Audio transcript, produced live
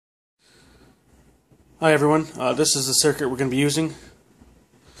Hi everyone, this is the circuit we're going to be using.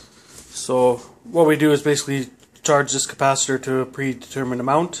 So what we do is basically charge this capacitor to a predetermined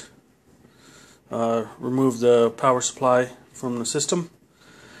amount, remove the power supply from the system,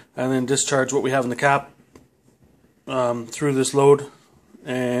 and then discharge what we have in the cap through this load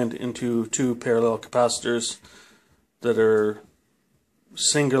and into two parallel capacitors that are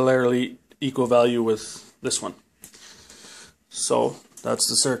singularly equal value with this one. So that's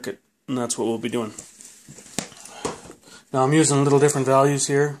the circuit, and that's what we'll be doing. Now I'm using a little different values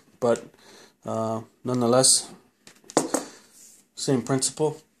here, but nonetheless, same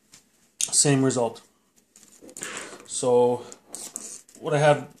principle, same result. So what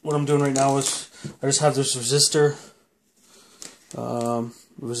I'm doing right now is I just have this resistor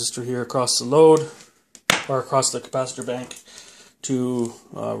here across the load or across the capacitor bank to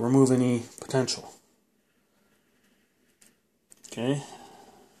remove any potential. Okay.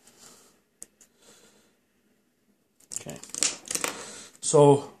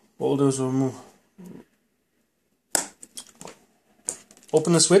 So what we'll do is we'll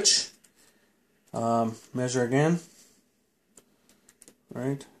open the switch, measure again,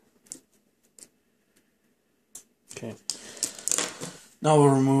 right? Okay. Now we'll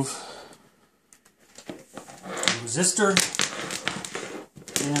remove the resistor,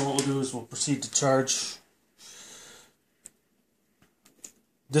 and what we'll do is we'll proceed to charge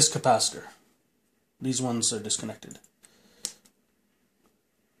this capacitor. These ones are disconnected.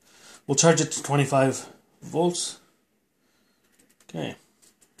 We'll charge it to 25 volts. Okay.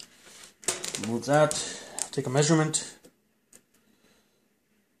 Remove that. Take a measurement.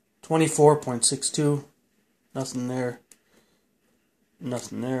 24.62. Nothing there.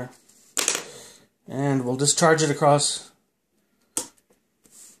 Nothing there. And we'll discharge it across.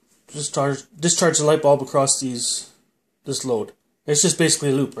 Discharge the light bulb across this load. It's just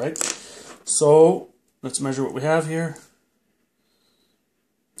basically a loop, right? So let's measure what we have here.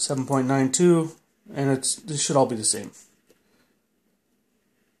 7.92, and this should all be the same. Of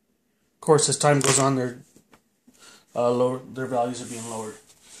course, as time goes on, their values are being lowered.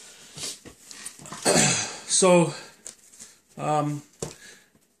 So,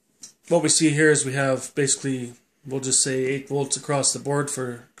 what we see here is we have basically, we'll just say 8 volts across the board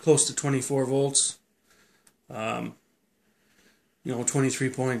for close to 24 volts.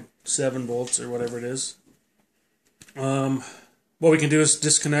 23.7 volts or whatever it is. What we can do is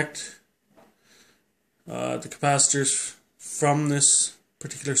disconnect the capacitors from this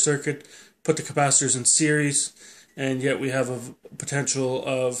particular circuit, put the capacitors in series, and yet we have a potential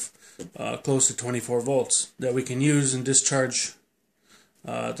of close to 24 volts that we can use and discharge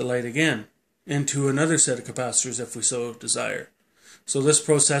the light again into another set of capacitors if we so desire. So this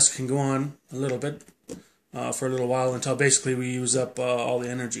process can go on a little bit for a little while until basically we use up all the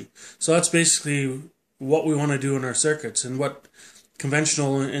energy. So that's basically what we want to do in our circuits, and what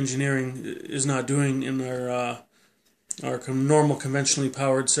conventional engineering is not doing in our normal conventionally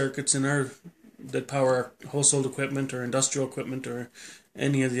powered circuits that power our household equipment or industrial equipment or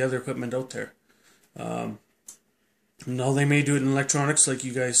any of the other equipment out there. Now they may do it in electronics like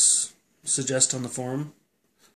you guys suggest on the forum,